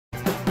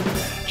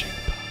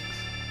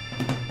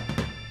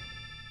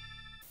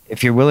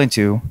if you're willing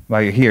to,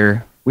 while you're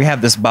here, we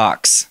have this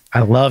box.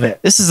 I love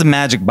it. This is a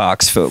magic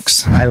box,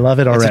 folks. I love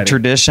it already. It's a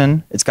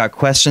tradition. It's got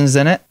questions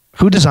in it.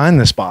 Who designed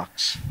this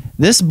box?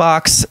 This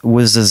box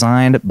was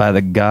designed by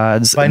the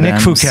gods by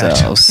Nick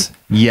themselves. Fouquet.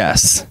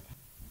 Yes.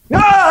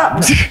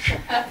 Ah!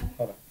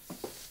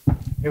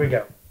 Here we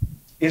go.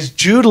 Is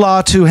Jude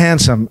Law too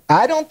handsome?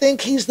 I don't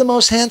think he's the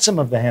most handsome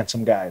of the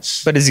handsome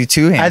guys. But is he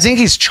too handsome? I think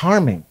he's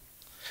charming.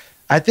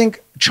 I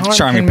think charm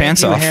Charm can your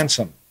pants make you off.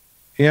 handsome.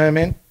 You know what I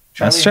mean?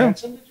 That's Charlie true.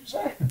 Handsome, did you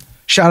say?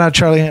 Shout out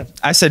Charlie Handsome.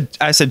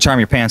 I said charm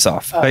your pants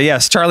off. But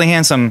yes, Charlie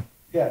Handsome.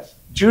 Yes.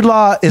 Jude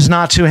Law is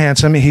not too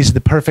handsome. He's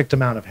the perfect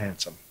amount of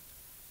handsome.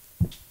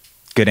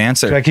 Good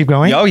answer. Should I keep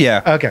going? Oh,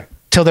 yeah. Okay.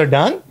 Till they're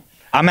done?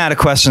 I'm out of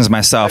questions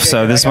myself,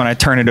 so this is when I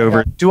turn it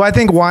over. Do I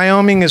think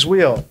Wyoming is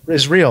real?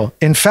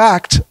 In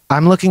fact,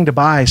 I'm looking to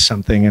buy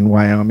something in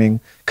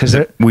Wyoming because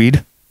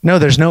Weed? No,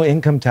 there's no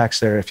income tax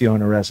there if you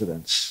own a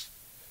residence.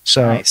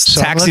 So, Nice.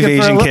 so Tax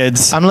evasion,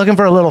 kids. I'm looking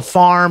for a little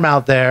farm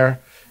out there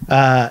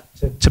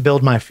to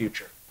build my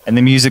future. And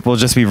the music will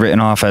just be written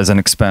off as an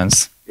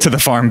expense to the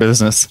farm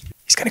business.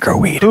 He's going to grow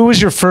weed. Who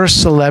was your first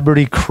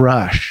celebrity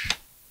crush?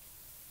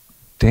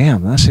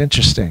 Damn, that's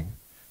interesting.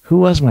 Who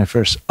was my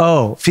first?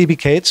 Oh, Phoebe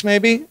Cates,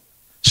 maybe?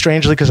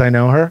 Strangely, because I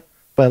know her.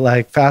 But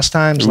like Fast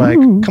Times, like,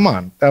 come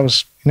on. That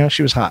was,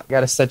 she was hot.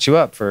 Got to set you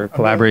up for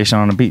collaboration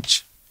on a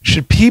beach.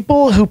 Should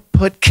people who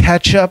put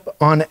ketchup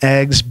on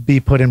eggs be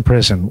put in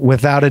prison?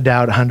 Without a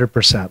doubt,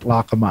 100%.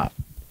 Lock them up.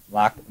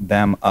 Lock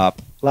them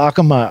up. Lock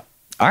them up.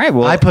 All right,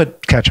 well. I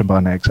put ketchup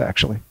on eggs,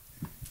 actually.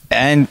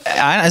 And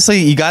honestly,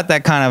 you got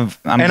that kind of...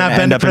 And I've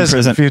been to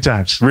prison a few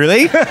times.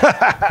 Really?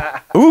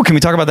 Ooh, can we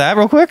talk about that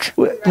real quick?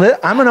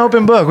 I'm an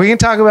open book. We can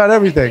talk about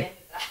everything.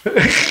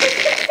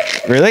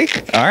 Really?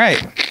 All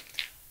right.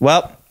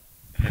 Well,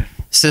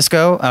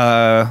 Cisco,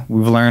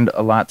 we've learned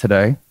a lot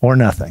today. Or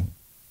nothing.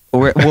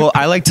 Well,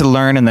 I like to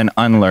learn and then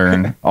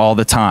unlearn all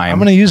the time. I'm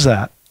going to use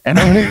that. And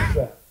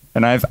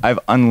I've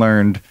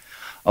unlearned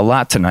a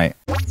lot tonight.